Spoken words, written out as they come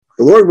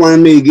The Lord wanted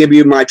me to give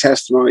you my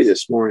testimony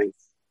this morning.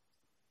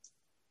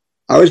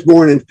 I was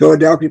born in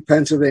Philadelphia,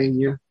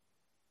 Pennsylvania,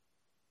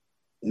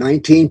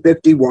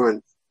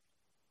 1951.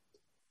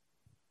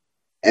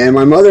 And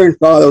my mother and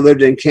father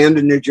lived in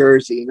Camden, New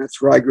Jersey, and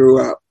that's where I grew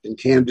up, in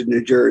Camden,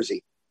 New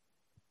Jersey.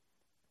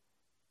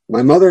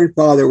 My mother and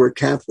father were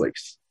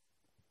Catholics.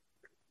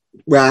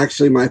 Well,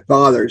 actually, my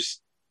father's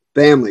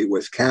family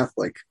was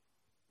Catholic.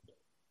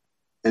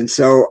 And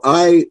so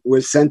I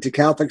was sent to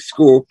Catholic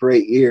school for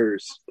 8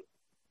 years.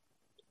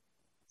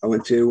 I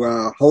went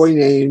to Holy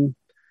Name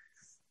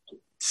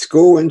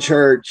School and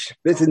Church,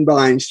 5th and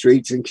Vine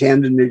Streets in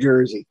Camden, New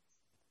Jersey.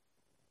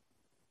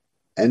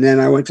 And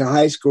then I went to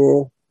high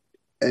school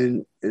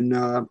in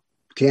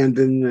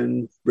Camden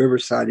and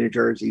Riverside, New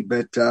Jersey.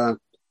 But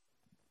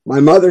my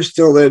mother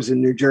still lives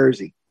in New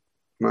Jersey.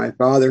 My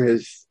father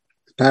has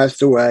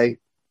passed away.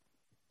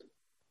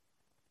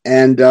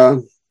 And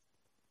I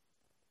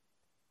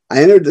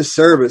entered the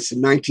service in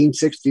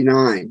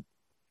 1969.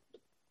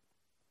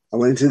 I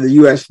went into the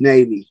U.S.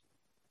 Navy.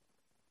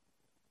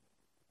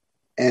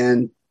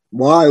 And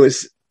while I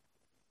was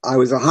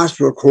a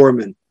hospital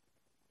corpsman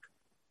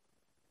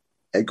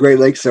at Great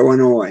Lakes,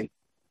 Illinois.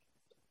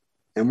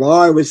 And while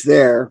I was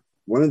there,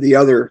 one of the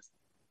other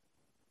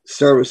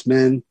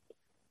servicemen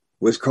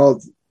was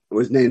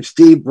named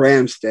Steve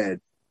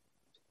Bramstead.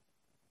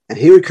 And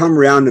he would come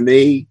around to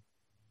me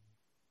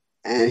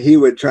and he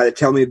would try to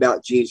tell me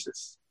about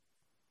Jesus.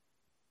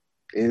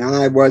 And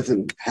I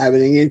wasn't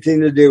having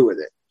anything to do with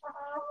it.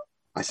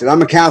 I said,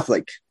 I'm a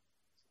Catholic.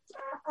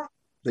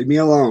 Leave me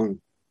alone.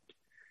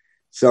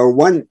 So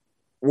one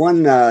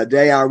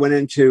day I went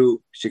into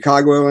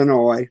Chicago,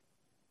 Illinois,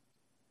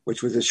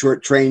 which was a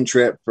short train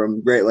trip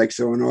from Great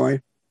Lakes,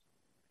 Illinois.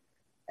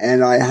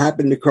 And I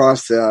happened to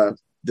cross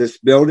this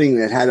building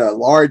that had a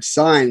large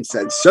sign that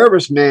said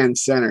Serviceman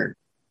Center.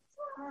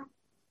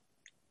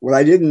 What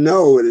I didn't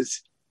know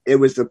is it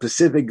was the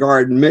Pacific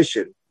Garden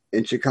Mission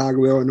in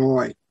Chicago,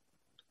 Illinois.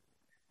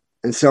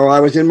 And so I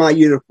was in my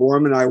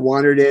uniform and I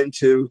wandered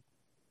into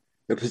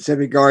the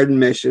Pacific Garden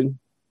Mission.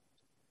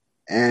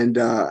 And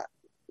a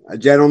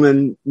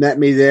gentleman met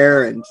me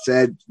there and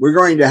said, we're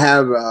going to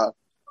have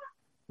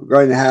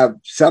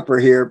supper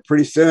here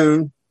pretty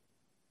soon.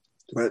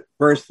 But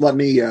first, let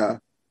me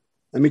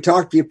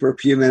talk to you for a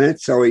few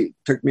minutes. So he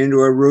took me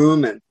into a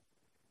room and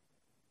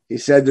he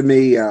said to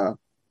me,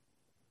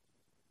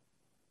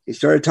 he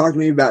started talking to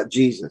me about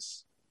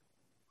Jesus.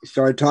 He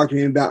started talking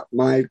to me about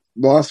my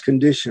lost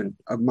condition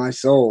of my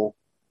soul.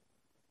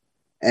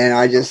 And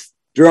I just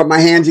threw up my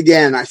hands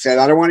again. I said,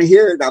 I don't want to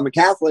hear it. I'm a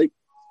Catholic.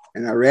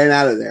 And I ran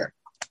out of there.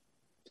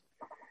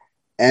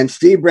 And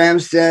Steve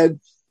Bramstead,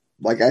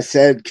 like I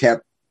said,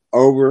 kept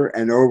over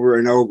and over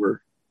and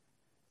over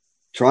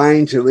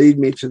trying to lead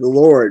me to the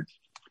Lord.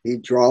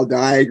 He'd draw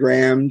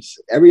diagrams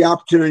every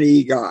opportunity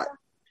he got.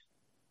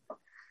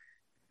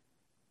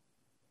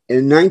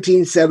 In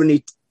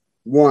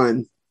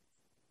 1971,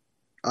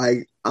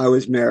 I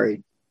was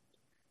married.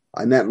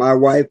 I met my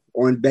wife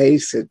on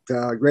base at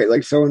Great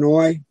Lakes,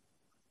 Illinois,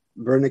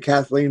 Verna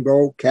Kathleen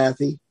Volk,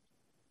 Kathy.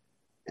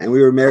 And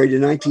we were married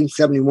in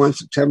 1971,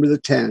 September the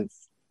 10th.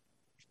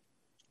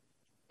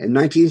 In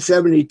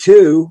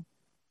 1972,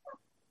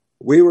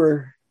 we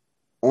were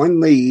on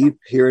leave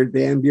here in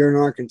Van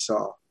Buren,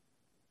 Arkansas.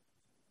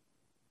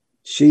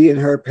 She and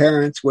her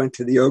parents went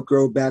to the Oak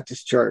Grove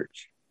Baptist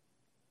Church.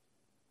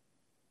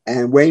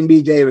 And Wayne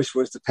B. Davis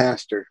was the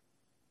pastor.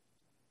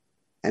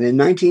 And in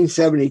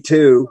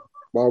 1972,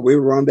 while we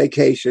were on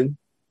vacation,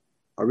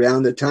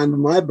 around the time of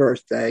my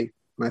birthday,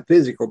 my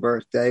physical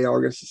birthday,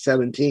 August the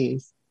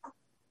 17th,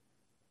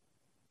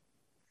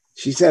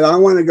 she said, I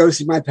want to go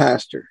see my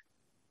pastor.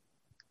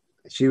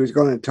 She was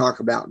going to talk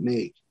about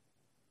me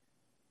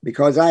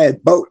because I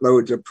had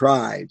boatloads of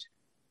pride.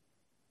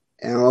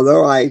 And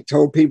although I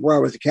told people I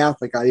was a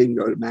Catholic, I didn't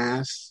go to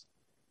Mass.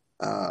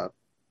 I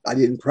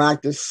didn't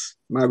practice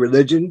my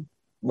religion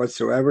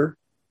whatsoever.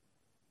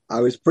 I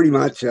was pretty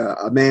much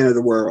a man of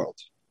the world.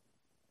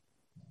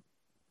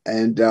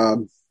 And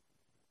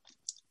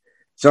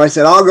so I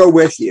said, I'll go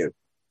with you.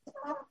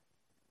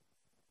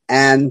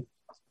 And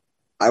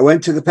I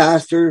went to the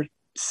pastor,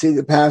 see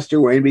the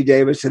pastor, Wayne B.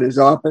 Davis, in his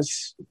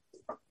office.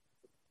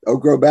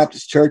 Oak Grove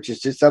Baptist Church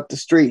is just up the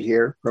street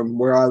here from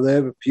where I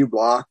live, a few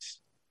blocks.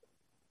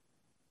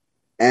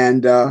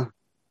 And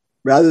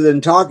rather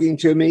than talking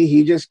to me,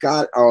 he just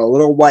got a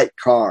little white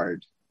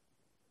card.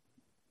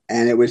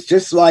 And it was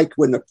just like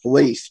when the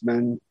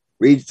policeman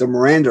reads the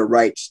Miranda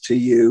rights to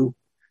you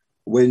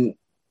when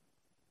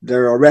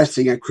they're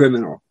arresting a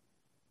criminal.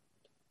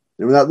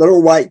 And with that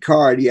little white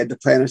card, he had the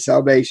plan of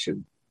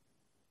salvation.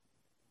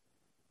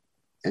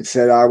 And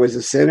said I was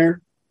a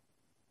sinner.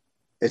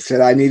 It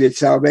said I needed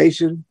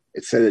salvation.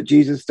 It said that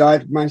Jesus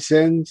died for my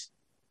sins.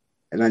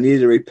 And I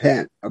needed to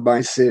repent of my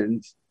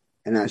sins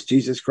and ask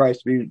Jesus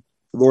Christ to be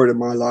the Lord of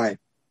my life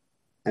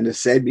and to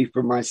save me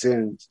from my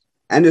sins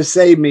and to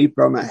save me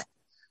from an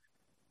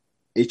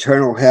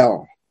eternal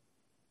hell.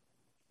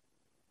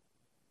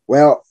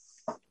 Well,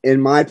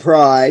 in my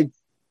pride,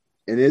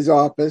 in his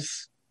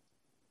office,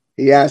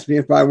 he asked me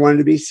if I wanted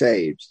to be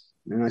saved.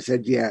 And I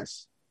said,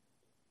 yes.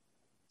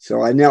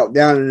 So I knelt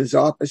down in his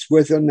office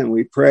with him and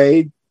we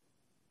prayed.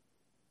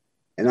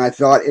 And I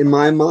thought in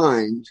my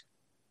mind,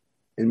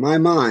 I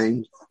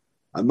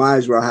might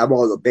as well have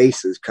all the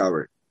bases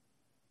covered.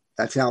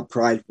 That's how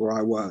prideful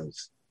I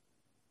was.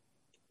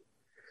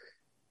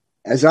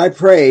 As I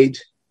prayed,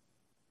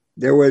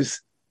 there was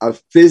a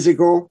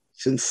physical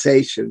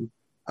sensation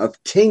of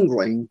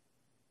tingling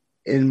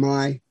in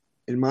my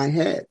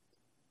head.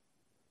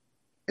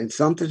 And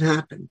something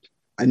happened.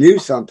 I knew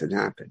something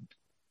happened.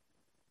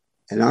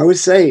 And I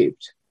was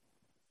saved.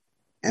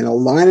 And a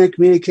line of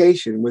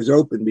communication was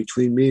open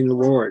between me and the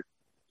Lord.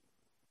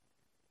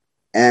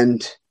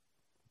 And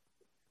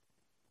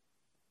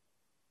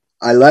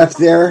I left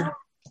there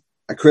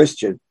a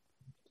Christian.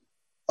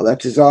 I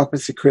left his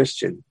office a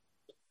Christian.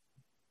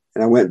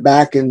 And I went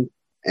back and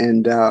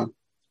into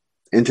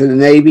the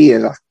Navy,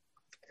 and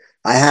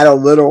I had a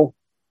little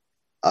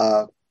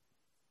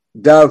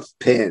dove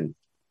pin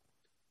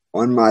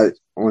on my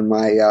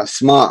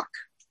smock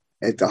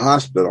at the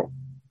hospital.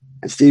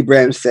 And Steve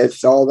Bramstead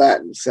saw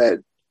that and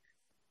said,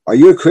 "Are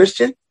you a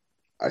Christian?"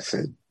 I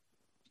said,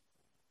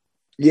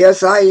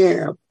 "Yes, I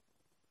am."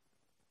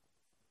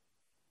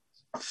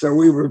 So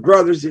we were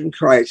brothers in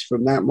Christ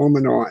from that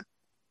moment on.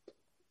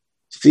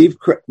 Steve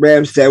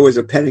Bramstead was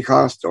a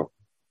Pentecostal.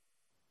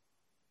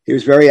 He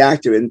was very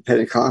active in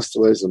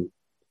Pentecostalism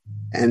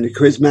and the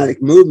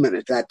charismatic movement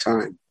at that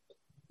time.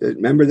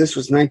 Remember, this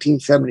was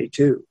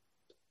 1972,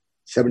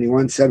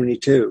 71,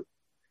 72.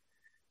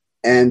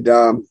 And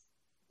a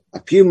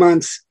few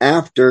months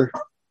after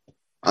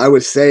I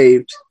was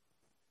saved,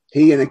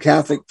 he and a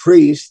Catholic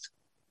priest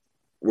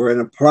were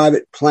in a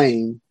private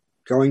plane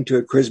going to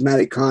a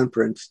charismatic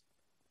conference,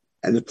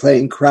 and the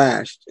plane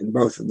crashed and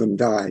both of them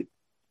died.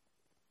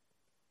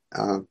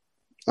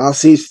 I'll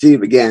see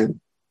Steve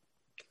again.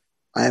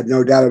 I have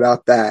no doubt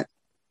about that.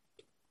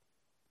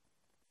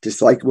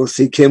 Just like we'll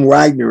see Kim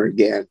Wagner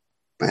again.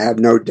 I have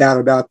no doubt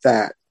about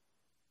that.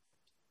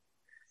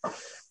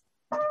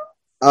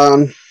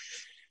 When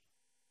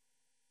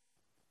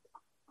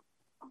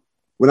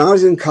I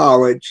was in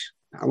college,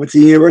 I went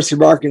to the University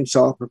of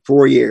Arkansas for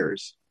 4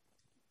 years.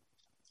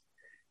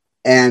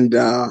 And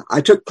I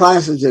took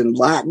classes in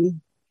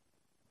Latin,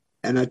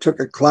 and I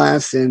took a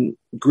class in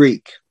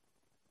Greek.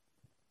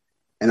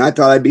 And I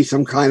thought I'd be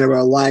some kind of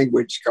a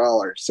language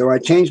scholar. So I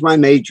changed my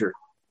major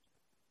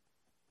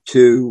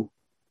to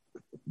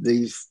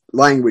these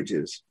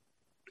languages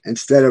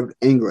instead of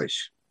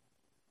English.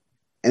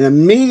 And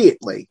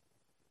immediately,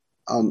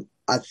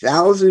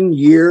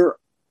 1,000-year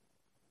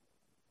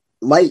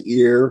light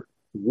year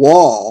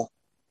wall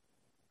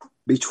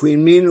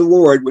between me and the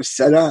Lord was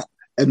set up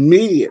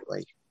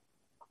immediately.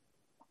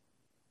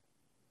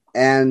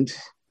 And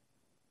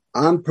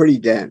I'm pretty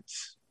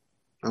dense.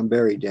 I'm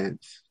very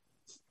dense.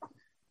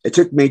 It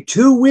took me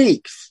 2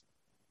 weeks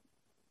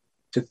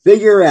to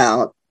figure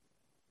out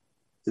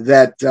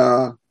that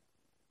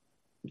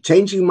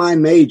changing my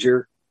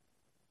major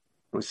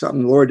was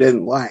something the Lord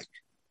didn't like.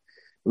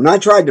 When I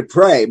tried to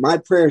pray, my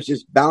prayers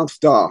just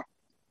bounced off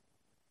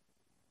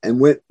and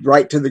went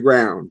right to the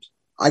ground.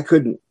 I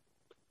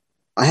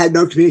had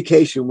no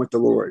communication with the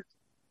Lord.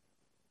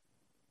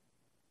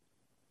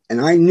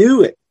 And I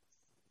knew it.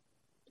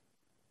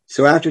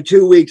 So after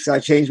 2 weeks,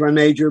 I changed my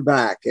major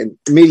back, and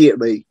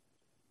immediately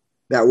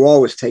that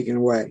wall was taken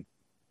away,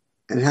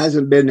 and it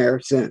hasn't been there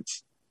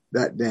since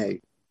that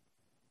day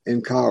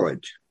in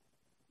college.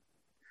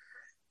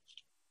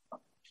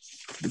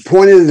 The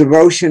point of the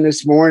devotion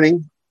this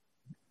morning,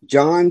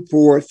 John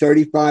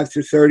 4:35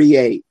 through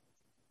 38.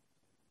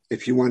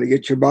 If you want to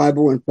get your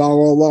Bible and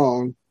follow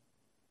along.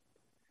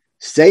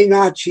 Say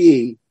not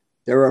ye,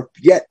 there are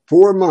yet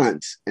 4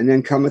 months, and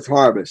then cometh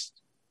harvest.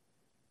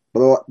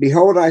 But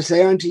behold, I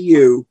say unto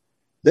you,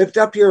 lift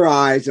up your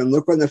eyes and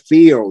look on the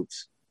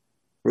fields,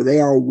 for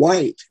they are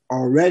white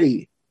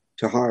already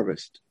to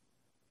harvest.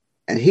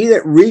 And he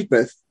that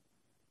reapeth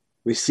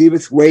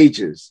receiveth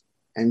wages,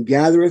 and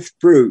gathereth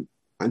fruit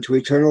unto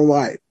eternal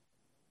life,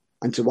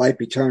 unto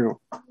life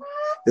eternal.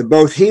 That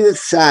both he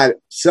that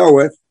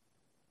soweth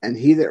and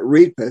he that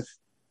reapeth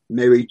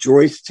may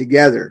rejoice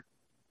together.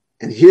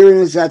 And herein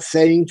is that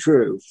saying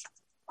true,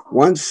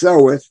 one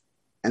soweth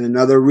and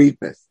another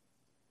reapeth.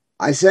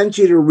 I sent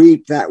you to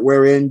reap that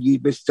wherein ye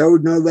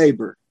bestowed no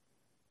labor.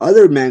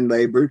 Other men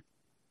labored,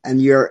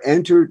 and ye are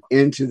entered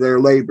into their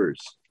labors.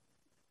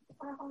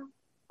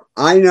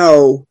 I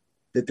know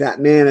that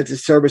man at the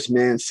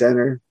Serviceman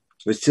Center,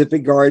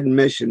 Pacific Garden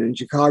Mission in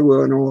Chicago,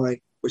 Illinois,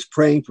 was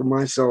praying for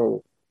my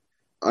soul.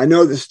 I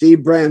know that Steve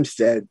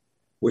Bramstead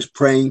was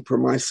praying for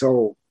my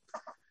soul.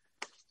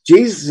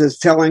 Jesus is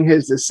telling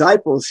his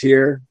disciples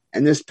here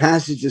in this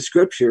passage of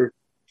scripture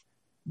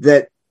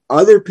that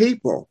other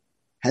people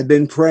had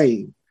been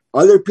praying.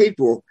 Other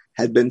people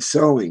had been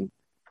sowing.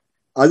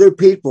 Other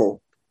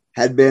people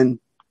had been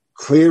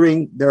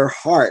clearing their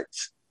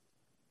hearts,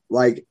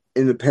 like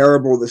in the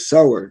parable of the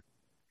sower,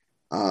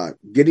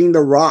 getting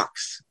the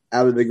rocks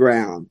out of the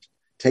ground,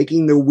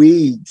 taking the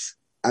weeds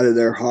out of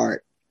their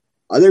heart,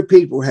 Other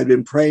people had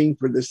been praying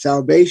for the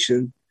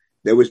salvation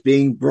that was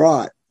being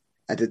brought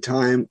at the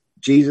time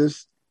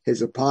Jesus,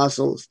 his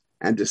apostles,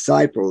 and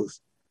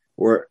disciples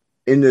were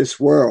in this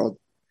world.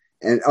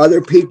 And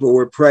other people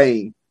were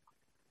praying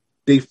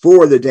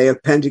before the day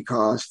of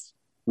Pentecost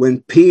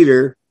when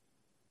Peter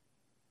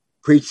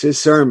preached his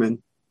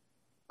sermon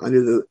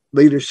under the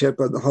leadership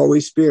of the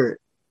Holy Spirit.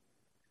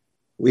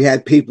 We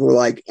had people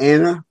like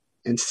Anna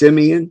and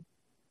Simeon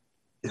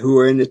who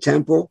were in the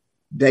temple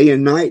day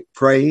and night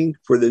praying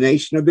for the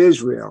nation of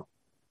Israel.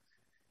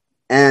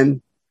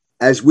 And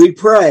as we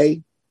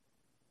pray,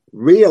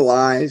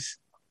 realize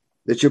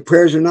that your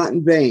prayers are not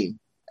in vain.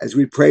 As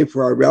we pray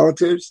for our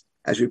relatives,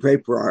 as we pray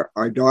for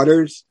our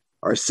daughters,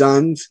 our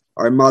sons,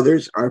 our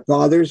mothers, our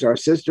fathers, our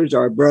sisters,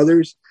 our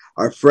brothers,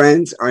 our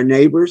friends, our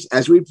neighbors,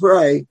 as we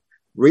pray,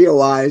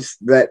 realize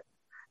that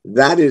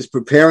that is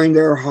preparing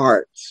their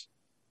hearts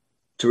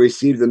to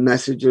receive the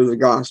message of the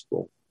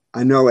gospel.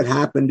 I know it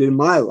happened in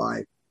my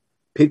life.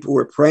 People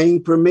were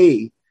praying for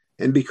me.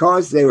 And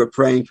because they were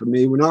praying for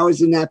me, when I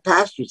was in that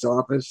pastor's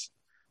office,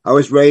 I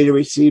was ready to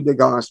receive the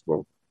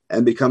gospel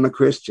and become a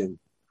Christian.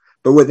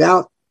 But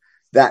without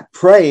that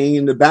praying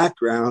in the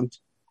background,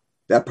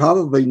 that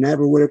probably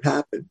never would have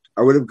happened.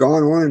 I would have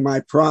gone on in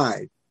my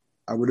pride.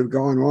 I would have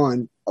gone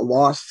on a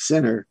lost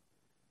sinner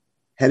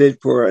headed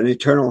for an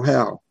eternal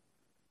hell.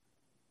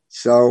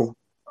 So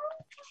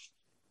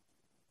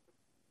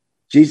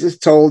Jesus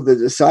told the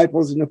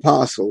disciples and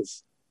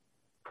apostles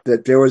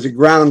that there was a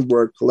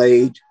groundwork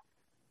laid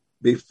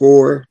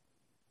before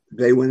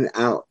they went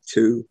out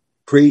to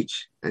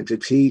preach and to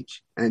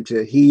teach and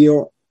to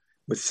heal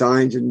with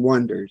signs and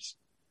wonders.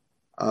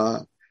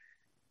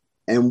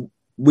 And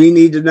we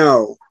need to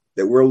know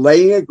that we're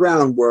laying a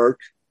groundwork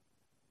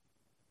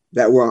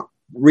that will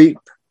reap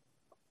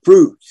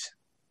fruit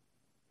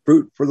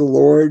for the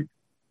Lord,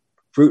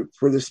 fruit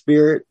for the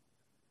Spirit,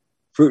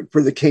 fruit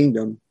for the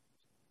kingdom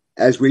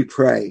as we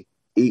pray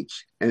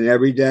each and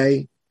every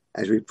day,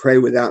 as we pray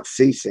without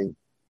ceasing.